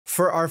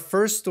For our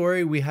first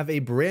story, we have a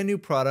brand new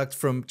product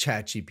from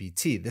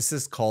ChatGPT. This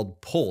is called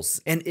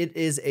Pulse, and it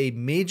is a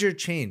major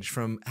change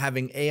from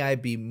having AI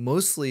be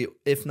mostly,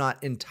 if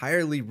not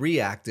entirely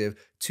reactive,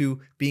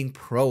 to being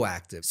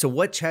proactive. So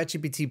what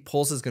ChatGPT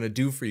Pulse is going to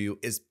do for you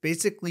is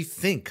basically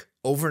think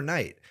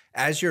overnight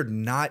as you're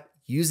not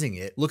using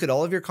it. Look at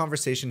all of your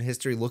conversation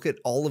history, look at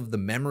all of the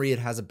memory it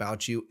has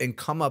about you, and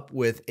come up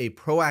with a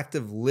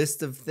proactive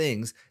list of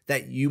things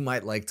that you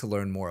might like to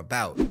learn more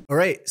about. All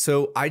right,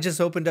 so I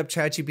just opened up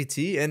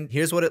ChatGPT and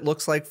here's what it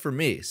looks like for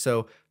me.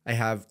 So I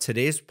have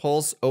today's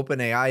Pulse,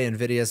 OpenAI,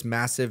 Nvidia's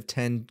massive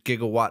 10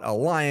 gigawatt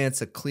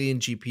alliance, a clean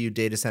GPU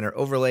data center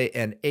overlay,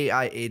 and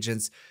AI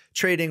agents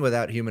trading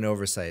without human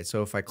oversight.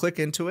 So if I click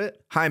into it,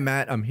 hi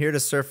Matt, I'm here to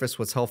surface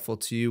what's helpful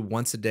to you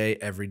once a day,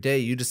 every day.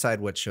 You decide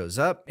what shows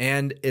up.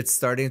 And it's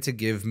starting to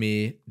give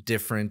me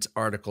different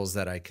articles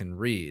that I can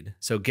read.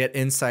 So get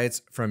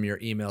insights from your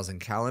emails and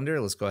calendar.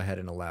 Let's go ahead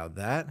and allow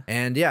that.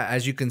 And yeah,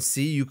 as you can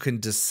see, you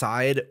can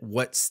decide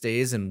what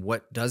stays and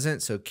what doesn't.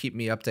 So keep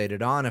me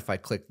updated on. If I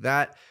click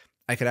that,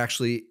 I could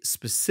actually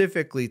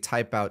specifically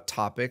type out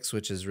topics,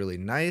 which is really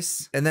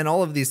nice. And then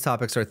all of these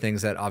topics are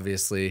things that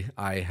obviously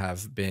I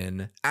have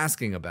been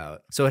asking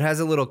about. So it has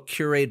a little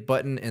curate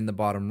button in the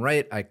bottom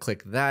right. I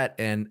click that.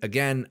 And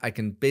again, I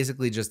can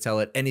basically just tell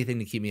it anything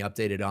to keep me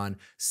updated on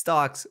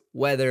stocks,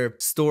 weather,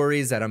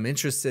 stories that I'm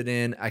interested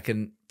in. I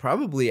can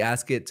probably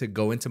ask it to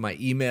go into my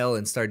email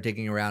and start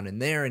digging around in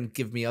there and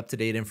give me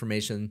up-to-date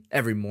information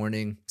every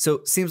morning.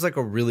 So seems like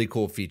a really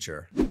cool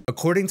feature.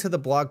 According to the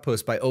blog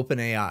post by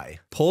OpenAI,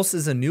 Pulse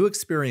is a new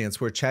experience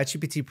where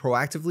ChatGPT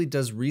proactively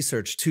does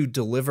research to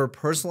deliver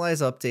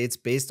personalized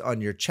updates based on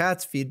your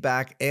chats,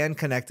 feedback, and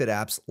connected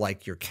apps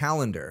like your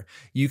calendar.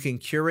 You can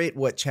curate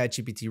what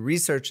ChatGPT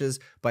researches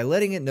by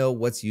letting it know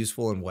what's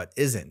useful and what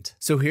isn't.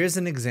 So here's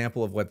an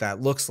example of what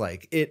that looks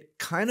like. It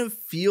kind of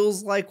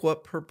feels like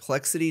what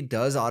Perplexity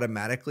does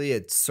automatically.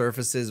 It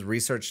surfaces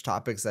research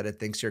topics that it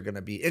thinks you're going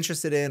to be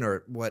interested in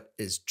or what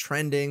is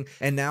trending.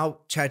 And now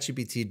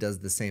ChatGPT does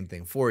the same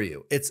thing for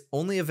you. It's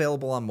only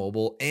available on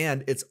mobile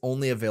and it's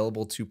only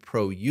available to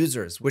pro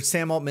users, which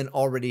Sam Altman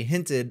already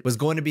hinted was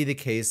going to be the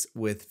case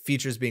with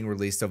features being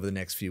released over the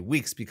next few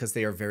weeks because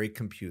they are very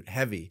compute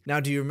heavy. Now,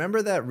 do you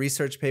remember that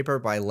research paper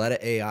by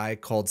Letta AI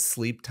called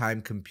Sleep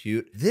Time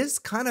Compute? This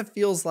kind of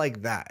feels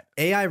like that.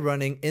 AI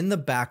running in the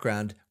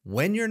background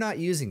when you're not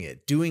using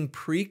it, doing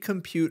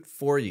pre-compute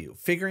for you,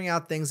 figuring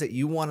out things that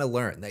you want to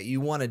learn, that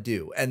you want to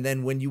do. And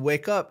then when you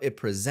wake up, it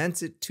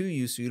presents it to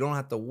you so you don't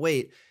have to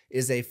wait,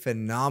 is a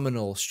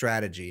phenomenal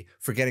strategy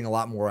for getting a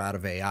lot more out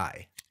of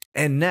AI.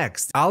 And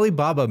next,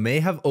 Alibaba may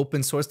have open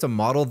sourced a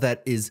model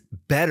that is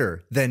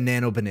better than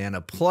Nano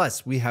Banana.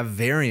 Plus, we have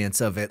variants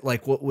of it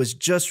like what was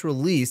just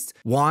released,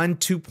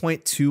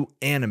 Qwen3-Max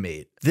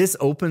Animate. This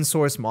open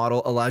source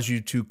model allows you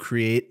to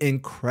create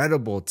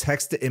incredible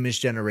text to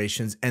image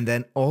generations and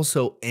then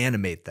also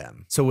animate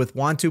them. So with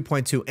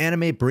Qwen3-Max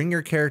Animate, bring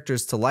your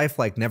characters to life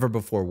like never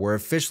before. We're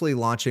officially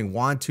launching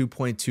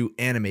Qwen3-Max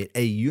Animate,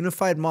 a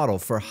unified model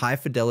for high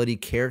fidelity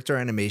character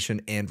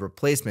animation and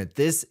replacement.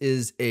 This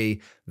is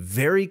a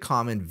very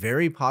common,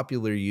 very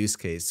popular use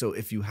case. So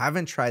if you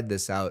haven't tried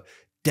this out,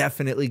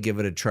 definitely give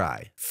it a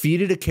try. Feed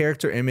it a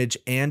character image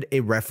and a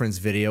reference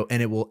video,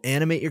 and it will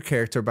animate your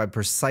character by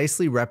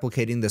precisely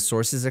replicating the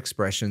source's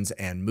expressions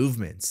and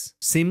movements.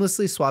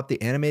 Seamlessly swap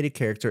the animated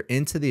character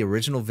into the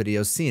original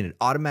video scene. It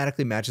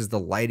automatically matches the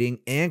lighting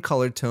and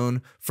color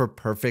tone for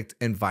perfect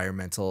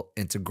environmental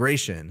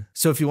integration.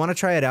 So if you want to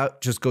try it out,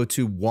 just go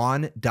to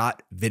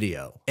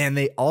Qwen.video. And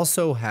they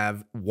also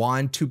have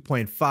Qwen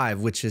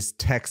 2.5, which is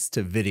text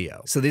to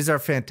video. So these are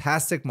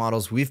fantastic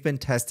models. We've been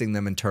testing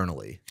them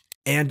internally.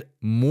 And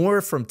more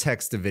from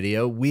text to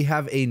video, we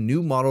have a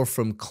new model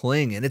from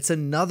Kling, and it's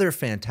another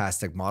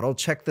fantastic model.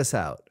 Check this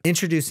out.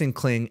 Introducing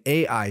Kling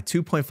AI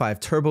 2.5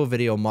 Turbo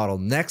Video Model,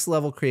 next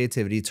level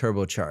creativity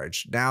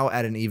turbocharged, now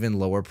at an even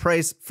lower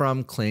price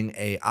from Kling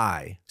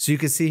AI. So you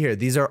can see here,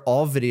 these are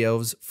all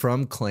videos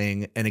from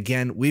Kling. And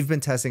again, we've been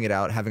testing it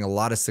out, having a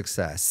lot of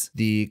success.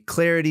 The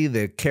clarity,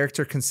 the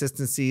character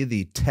consistency,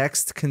 the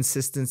text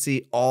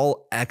consistency,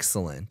 all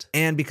excellent.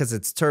 And because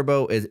it's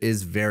turbo, it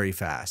is very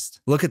fast.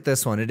 Look at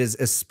this one. It is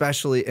especially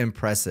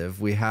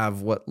impressive. We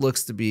have what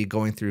looks to be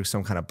going through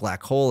some kind of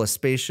black hole, a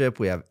spaceship.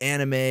 We have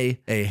anime,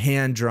 a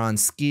hand-drawn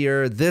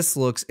skier. This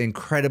looks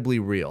incredibly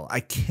real. I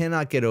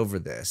cannot get over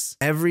this.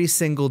 Every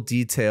single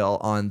detail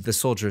on the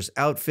soldier's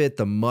outfit,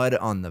 the mud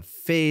on the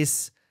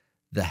face,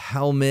 the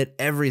helmet,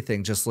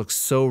 everything just looks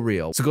so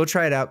real. So go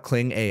try it out,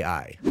 Kling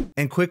AI.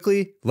 And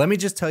quickly, let me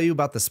just tell you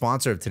about the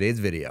sponsor of today's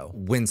video,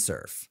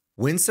 Windsurf.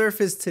 Windsurf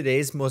is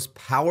today's most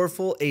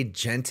powerful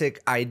agentic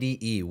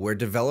IDE where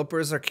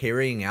developers are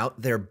carrying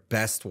out their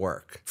best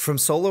work. From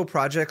solo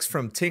projects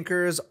from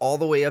tinkers all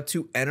the way up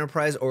to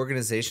enterprise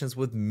organizations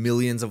with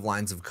millions of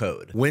lines of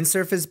code.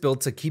 Windsurf is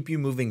built to keep you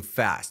moving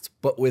fast,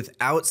 but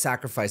without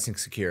sacrificing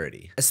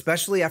security.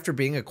 Especially after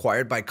being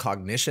acquired by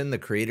Cognition, the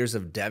creators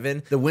of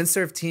Devon, the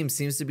Windsurf team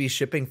seems to be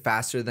shipping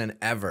faster than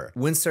ever.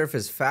 Windsurf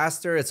is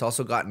faster, it's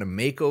also gotten a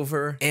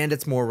makeover, and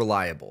it's more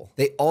reliable.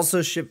 They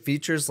also ship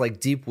features like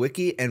Deep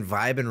Wiki and can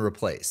vibe and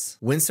replace.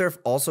 Windsurf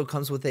also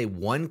comes with a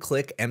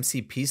one-click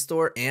MCP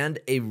store and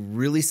a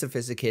really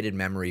sophisticated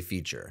memory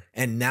feature.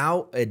 And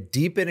now a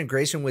deep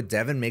integration with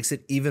Devin makes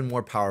it even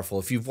more powerful.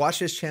 If you've watched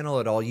this channel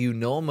at all, you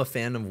know I'm a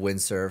fan of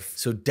Windsurf,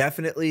 so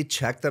definitely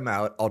check them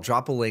out. I'll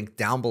drop a link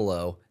down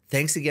below.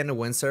 Thanks again to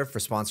Windsurf for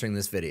sponsoring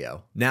this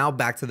video. Now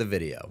back to the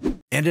video.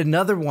 And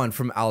another one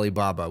from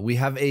Alibaba. We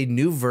have a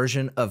new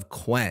version of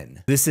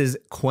Qwen. This is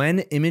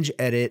Qwen Image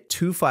Edit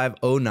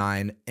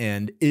 2509,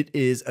 and it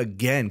is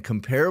again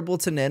comparable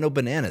to Nano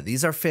Banana.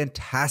 These are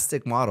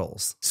fantastic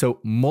models. So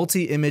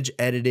multi-image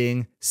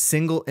editing,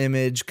 single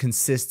image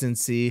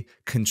consistency,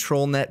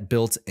 control net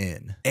built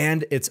in,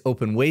 and it's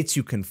open weights.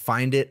 You can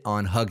find it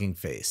on Hugging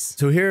Face.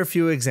 So here are a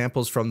few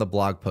examples from the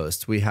blog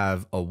post. We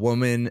have a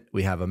woman,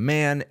 we have a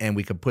man, and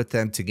we could put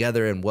them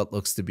together in what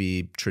looks to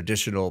be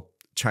traditional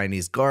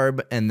Chinese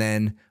garb, and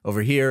then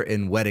over here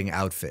in wedding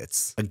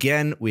outfits.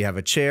 Again, we have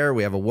a chair,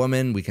 we have a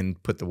woman, we can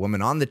put the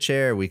woman on the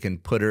chair, we can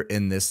put her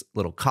in this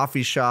little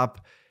coffee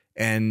shop,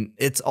 and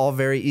it's all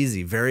very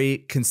easy, very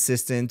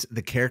consistent.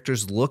 The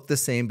characters look the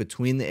same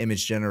between the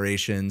image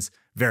generations.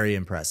 Very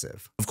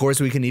impressive. Of course,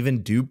 we can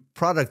even do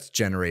product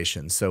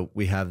generation. So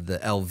we have the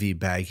LV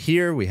bag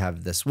here, we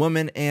have this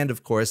woman, and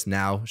of course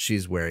now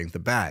she's wearing the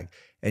bag.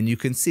 And you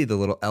can see the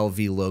little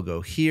LV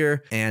logo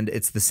here, and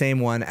it's the same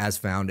one as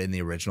found in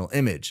the original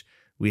image.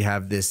 We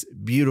have this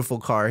beautiful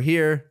car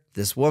here,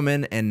 this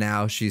woman, and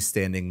now she's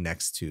standing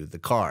next to the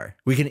car.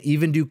 We can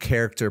even do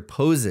character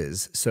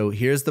poses. So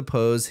here's the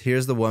pose,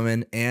 here's the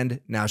woman, and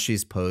now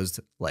she's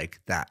posed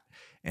like that.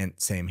 And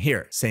same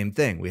here, same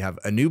thing. We have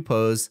a new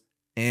pose,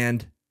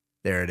 and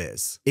there it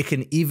is. It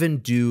can even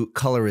do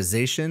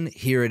colorization.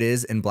 Here it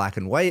is in black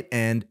and white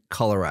and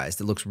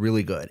colorized. It looks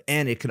really good.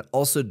 And it can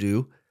also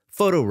do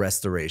photo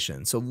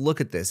restoration. So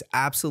look at this,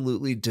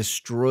 absolutely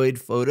destroyed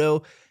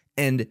photo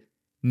and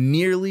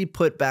nearly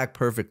put back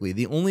perfectly.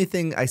 The only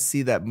thing I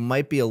see that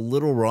might be a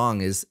little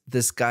wrong is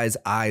this guy's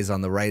eyes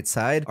on the right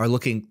side are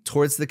looking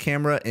towards the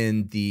camera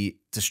in the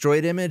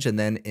destroyed image, and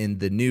then in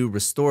the new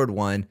restored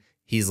one,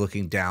 he's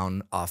looking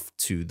down off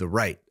to the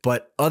right.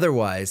 But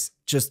otherwise,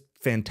 just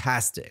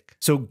fantastic.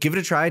 So give it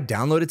a try,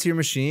 download it to your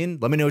machine.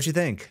 Let me know what you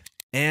think.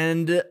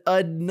 And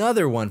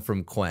another one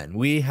from Qwen.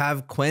 We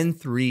have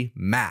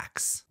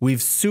Qwen3-Max.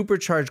 We've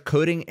supercharged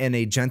coding and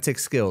agentic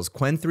skills.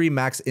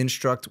 Qwen3-Max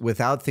instruct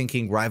without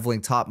thinking,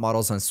 rivaling top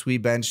models on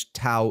Swebench,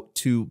 Tau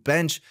 2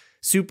 Bench,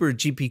 Super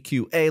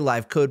GPQA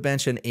Live Code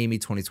Bench, and Amy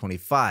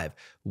 2025.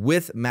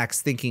 With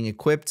Max Thinking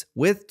equipped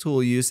with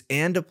tool use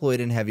and deployed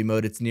in heavy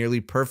mode, it's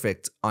nearly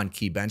perfect on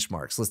key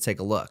benchmarks. Let's take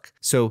a look.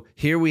 So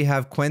here we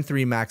have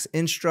Qwen3-Max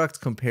Instruct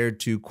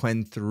compared to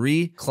Qwen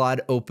 3,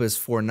 Claude Opus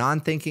 4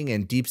 non-thinking,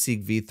 and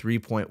DeepSeek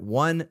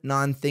V3.1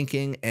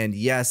 non-thinking. And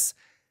yes,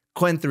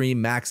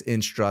 Qwen3-Max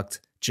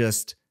Instruct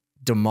just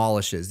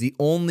demolishes. The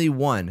only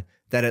one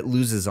that it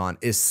loses on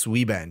is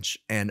Swebench,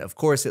 and of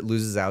course it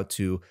loses out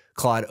to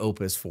Claude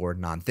Opus for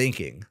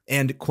non-thinking.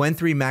 And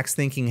Qwen3-Max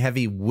Thinking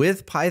Heavy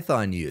with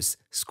Python use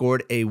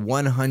scored a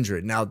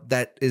 100. Now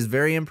that is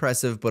very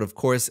impressive, but of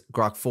course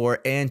Grok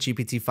 4 and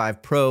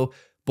GPT-5 Pro,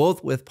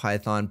 both with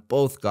Python,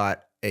 both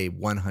got a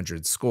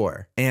 100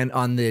 score. And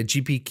on the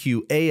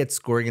GPQA, it's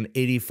scoring an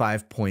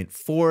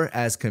 85.4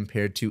 as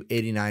compared to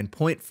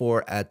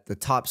 89.4 at the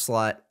top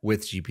slot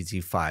with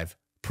GPT-5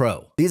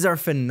 Pro. These are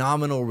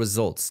phenomenal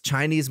results.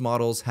 Chinese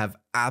models have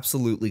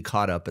absolutely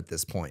caught up at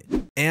this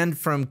point. And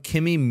from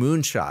Kimi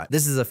Moonshot,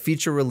 this is a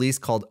feature release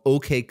called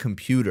OK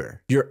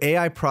Computer, your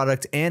AI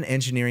product and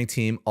engineering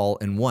team all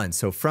in one.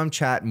 So from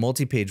chat,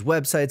 multi-page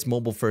websites,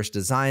 mobile-first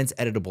designs,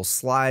 editable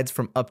slides,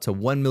 from up to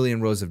 1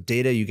 million rows of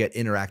data, you get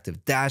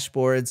interactive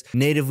dashboards,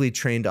 natively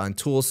trained on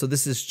tools. So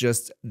this is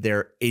just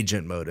their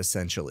agent mode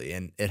essentially,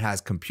 and it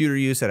has computer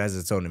use, it has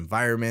its own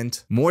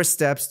environment, more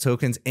steps,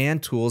 tokens,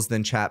 and tools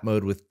than chat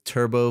mode with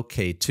Turbo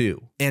K2.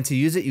 And to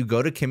use it, you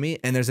go to Kimi,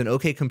 and there's an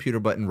OK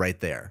Computer button right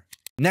there.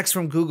 Next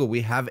from Google,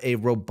 we have a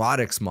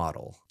robotics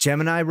model.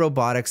 Gemini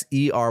Robotics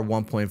ER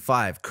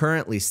 1.5,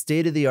 currently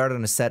state-of-the-art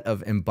on a set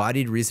of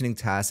embodied reasoning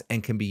tasks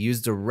and can be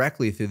used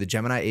directly through the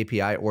Gemini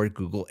API or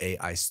Google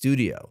AI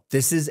Studio.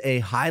 This is a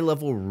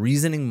high-level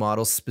reasoning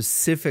model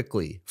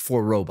specifically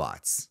for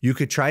robots. You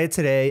could try it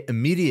today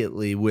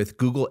immediately with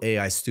Google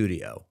AI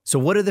Studio. So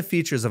what are the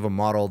features of a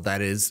model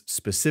that is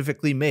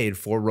specifically made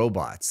for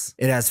robots?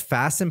 It has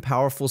fast and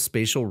powerful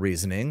spatial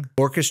reasoning,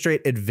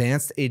 orchestrate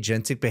advanced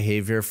agentic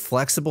behavior,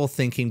 flexible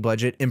thinking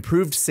budget,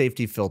 improved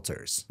safety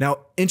filters.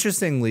 Now,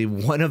 interestingly,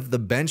 one of the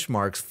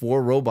benchmarks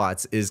for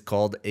robots is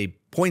called a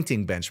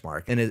pointing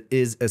benchmark, and it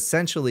is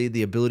essentially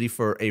the ability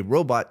for a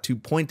robot to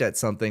point at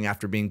something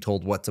after being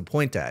told what to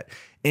point at.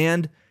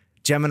 And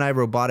Gemini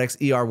Robotics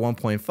ER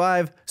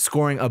 1.5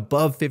 scoring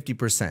above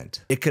 50%.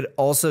 It could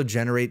also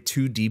generate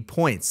 2D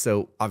points.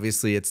 So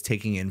obviously it's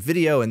taking in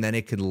video and then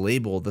it could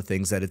label the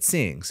things that it's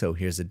seeing. So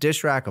here's a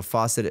dish rack, a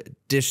faucet,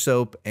 dish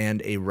soap,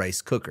 and a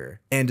rice cooker.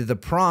 And the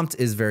prompt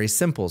is very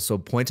simple. So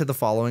point to the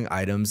following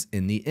items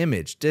in the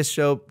image: dish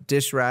soap,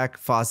 dish rack,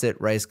 faucet,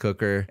 rice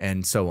cooker,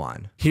 and so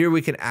on. Here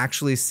we can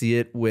actually see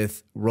it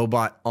with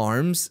robot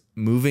arms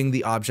moving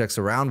the objects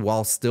around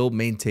while still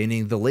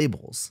maintaining the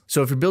labels.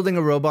 So if you're building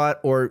a robot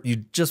or you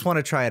just want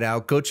to try it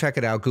out, go check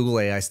it out, Google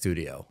AI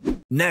Studio.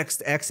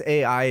 Next,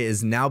 XAI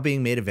is now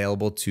being made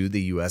available to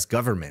the US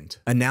government,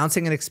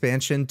 announcing an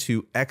expansion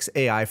to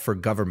XAI for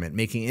government,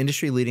 making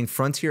industry-leading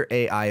frontier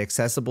AI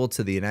accessible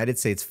to the United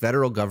States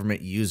federal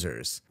government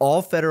users.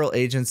 All federal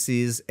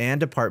agencies and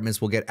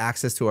departments will get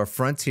access to our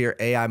frontier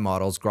AI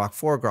models, Grok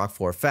 4, Grok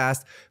 4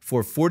 Fast,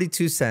 for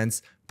 42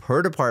 cents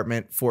per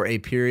department for a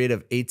period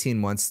of 18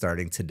 months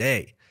starting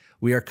today.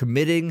 We are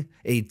committing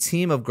a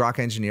team of Grok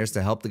engineers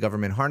to help the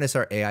government harness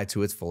our AI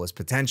to its fullest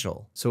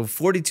potential. So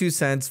 42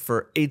 cents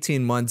for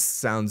 18 months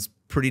sounds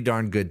pretty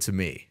darn good to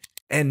me.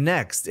 And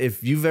next,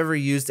 if you've ever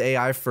used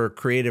AI for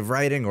creative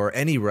writing or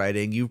any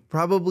writing, you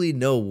probably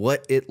know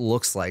what it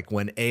looks like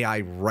when AI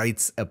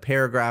writes a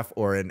paragraph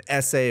or an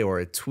essay or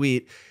a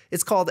tweet.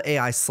 It's called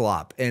AI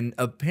slop, and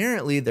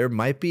apparently there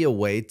might be a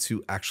way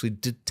to actually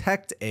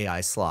detect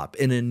AI slop.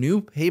 In a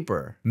new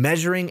paper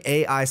measuring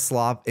AI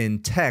slop in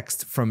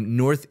text from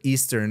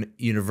Northeastern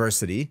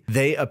University,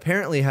 they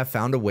apparently have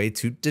found a way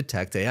to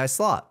detect AI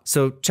slop.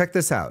 So check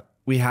this out.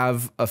 We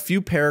have a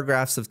few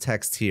paragraphs of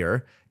text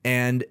here,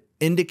 and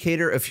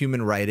indicator of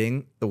human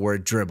writing, the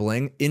word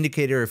dribbling,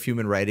 indicator of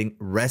human writing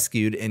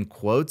rescued in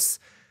quotes.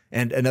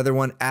 And another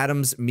one,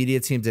 Adam's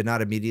media team did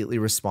not immediately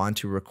respond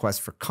to requests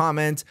for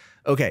comment.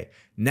 Okay,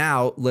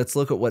 now let's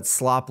look at what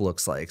slop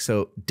looks like.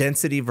 So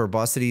density,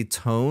 verbosity,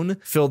 tone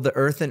filled the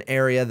earthen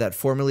area that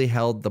formerly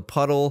held the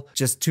puddle,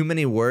 just too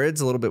many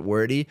words, a little bit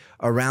wordy,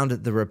 around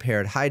the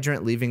repaired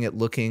hydrant, leaving it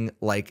looking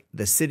like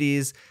the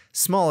city's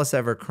smallest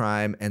ever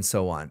crime, and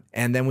so on.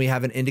 And then we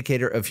have an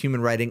indicator of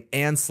human writing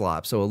and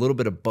slop, so a little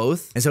bit of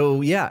both. And so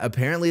yeah,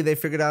 apparently they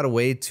figured out a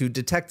way to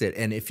detect it.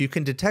 And if you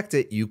can detect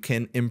it, you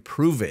can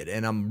improve it.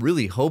 And I'm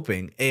really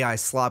hoping AI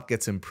slop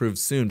gets improved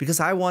soon because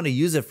I want to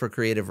use it for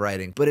creative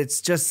writing, but it's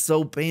just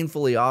so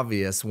painfully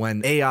obvious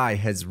when AI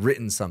has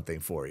written something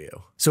for you.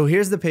 So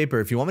here's the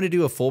paper. If you want me to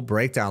do a full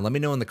breakdown, let me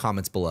know in the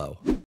comments below.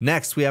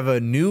 Next, we have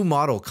a new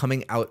model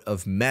coming out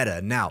of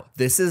Meta. Now,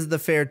 this is the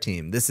FAIR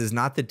team. This is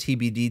not the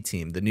TBD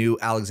team, the new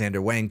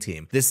Alexander Wang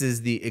team. This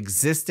is the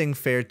existing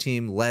FAIR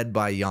team led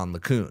by Yann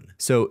LeCun.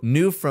 So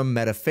new from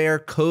Meta FAIR,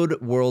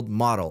 Code World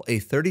Model, a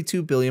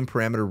 32 billion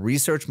parameter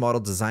research model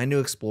designed to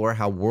explore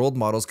how world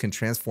models can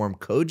transform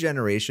code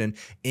generation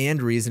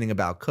and reasoning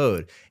about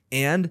code.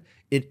 And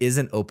it is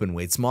an open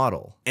weights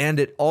model, and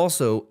it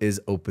also is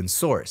open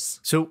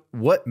source. So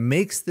what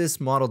makes this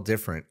model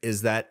different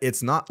is that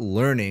it's not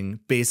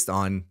learning based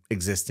on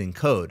existing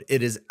code.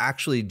 It is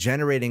actually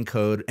generating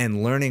code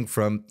and learning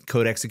from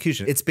code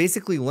execution. It's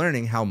basically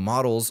learning how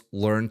models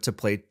learn to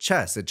play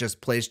chess. It just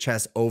plays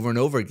chess over and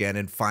over again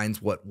and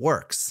finds what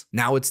works.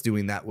 Now it's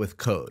doing that with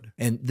code.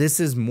 And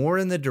this is more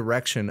in the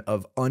direction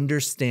of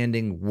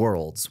understanding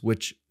worlds,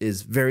 which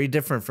is very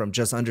different from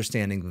just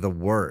understanding the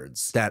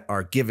words that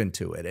are given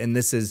to it. And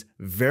this is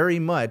very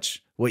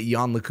much what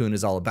Yann LeCun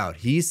is all about.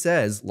 He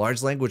says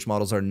large language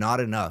models are not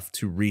enough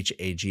to reach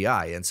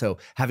AGI. And so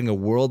having a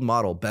world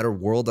model, better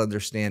world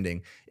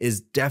understanding,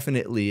 is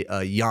definitely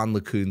a Yann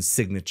LeCun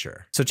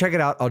signature. So check it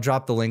out. I'll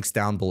drop the links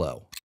down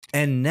below.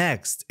 And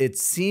next, it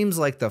seems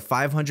like the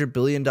 $500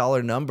 billion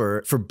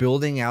number for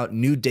building out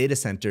new data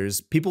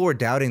centers. People were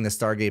doubting the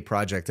Stargate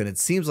project, and it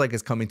seems like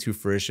it's coming to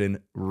fruition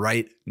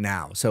right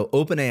now. So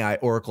OpenAI,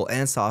 Oracle,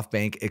 and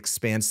SoftBank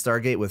expand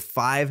Stargate with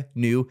 5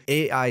 new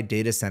AI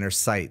data center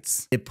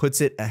sites. It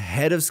puts it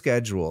ahead of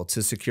schedule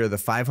to secure the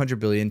 $500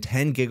 billion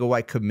 10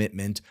 gigawatt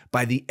commitment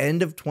by the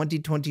end of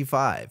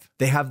 2025.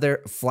 They have their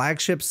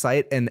flagship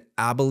site in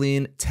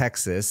Abilene,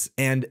 Texas,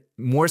 and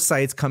more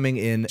sites coming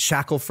in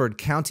Shackelford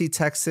County,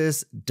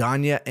 Texas,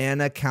 Doña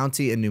Ana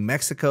County in New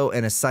Mexico,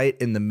 and a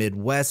site in the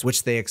Midwest,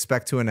 which they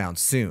expect to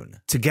announce soon.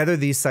 Together,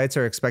 these sites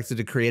are expected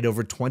to create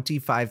over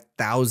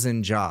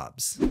 25,000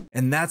 jobs.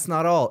 And that's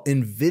not all.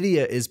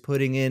 Nvidia is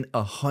putting in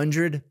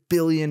 $100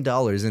 billion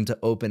into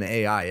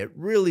OpenAI. It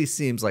really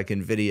seems like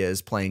Nvidia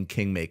is playing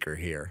kingmaker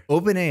here.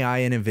 OpenAI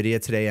and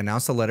Nvidia today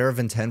announced a letter of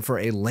intent for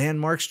a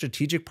landmark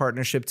strategic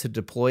partnership to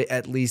deploy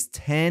at least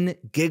 10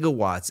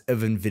 gigawatts of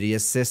Nvidia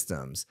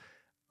systems.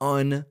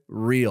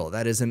 Unreal.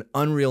 That is an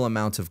unreal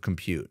amount of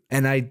compute.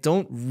 And I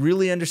don't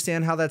really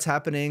understand how that's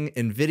happening.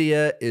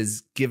 Nvidia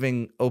is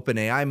giving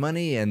OpenAI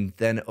money, and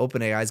then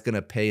OpenAI is going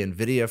to pay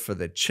Nvidia for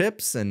the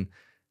chips, and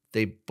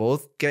they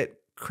both get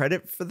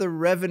credit for the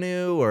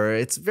revenue, or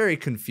it's very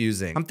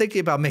confusing. I'm thinking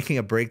about making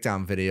a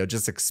breakdown video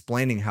just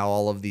explaining how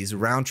all of these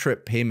round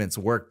trip payments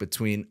work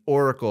between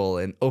Oracle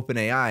and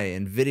OpenAI,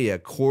 Nvidia,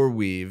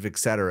 CoreWeave,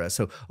 etc.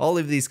 So all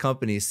of these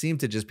companies seem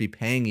to just be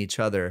paying each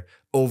other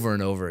over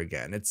and over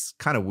again. It's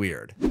kind of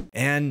weird.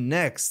 And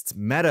next,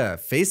 Meta,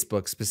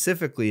 Facebook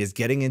specifically, is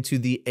getting into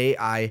the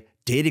AI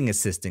dating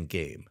assistant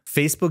game.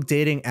 Facebook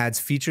Dating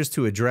adds features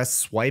to address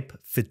swipe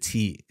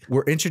fatigue.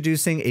 We're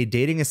introducing a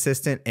dating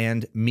assistant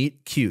and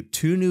Meet Cute,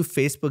 two new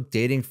Facebook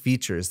dating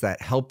features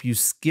that help you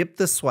skip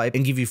the swipe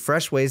and give you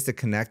fresh ways to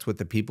connect with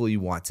the people you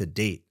want to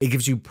date. It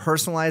gives you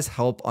personalized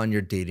help on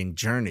your dating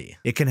journey.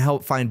 It can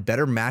help find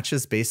better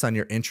matches based on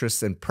your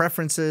interests and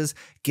preferences,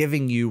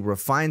 giving you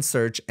refined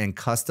search and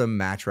custom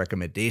match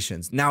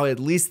recommendations. Now, at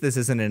least this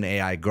isn't an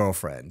AI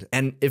girlfriend.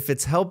 And if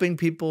it's helping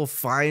people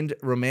find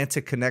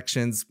romantic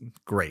connections,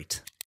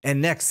 great. And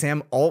next,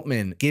 Sam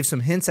Altman gave some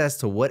hints as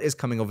to what is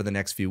coming over the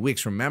next few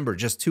weeks. Remember,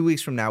 just 2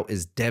 weeks from now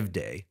is Dev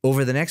Day.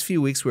 Over the next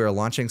few weeks, we are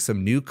launching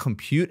some new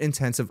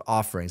compute-intensive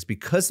offerings.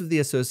 Because of the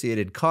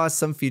associated costs,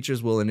 some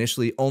features will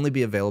initially only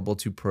be available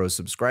to Pro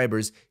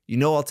subscribers. You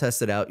know I'll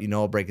test it out, you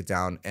know I'll break it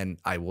down, and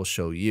I will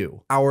show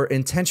you. Our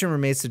intention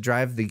remains to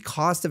drive the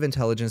cost of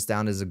intelligence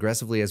down as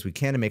aggressively as we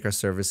can to make our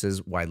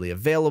services widely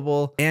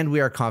available, and we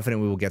are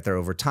confident we will get there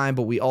over time,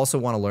 but we also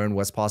want to learn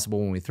what's possible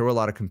when we throw a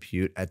lot of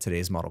compute at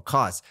today's model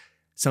costs.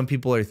 Some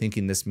people are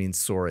thinking this means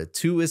Sora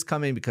 2 is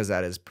coming because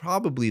that is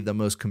probably the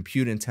most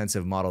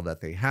compute-intensive model that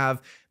they have.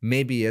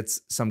 Maybe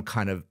it's some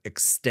kind of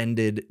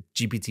extended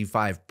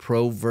GPT-5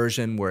 Pro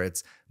version where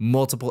it's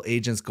multiple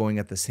agents going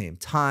at the same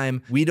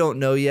time. We don't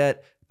know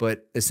yet,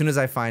 but as soon as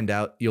I find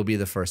out, you'll be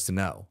the first to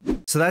know.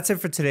 So that's it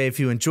for today. If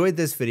you enjoyed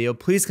this video,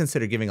 please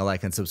consider giving a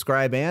like and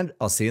subscribe, and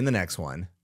I'll see you in the next one.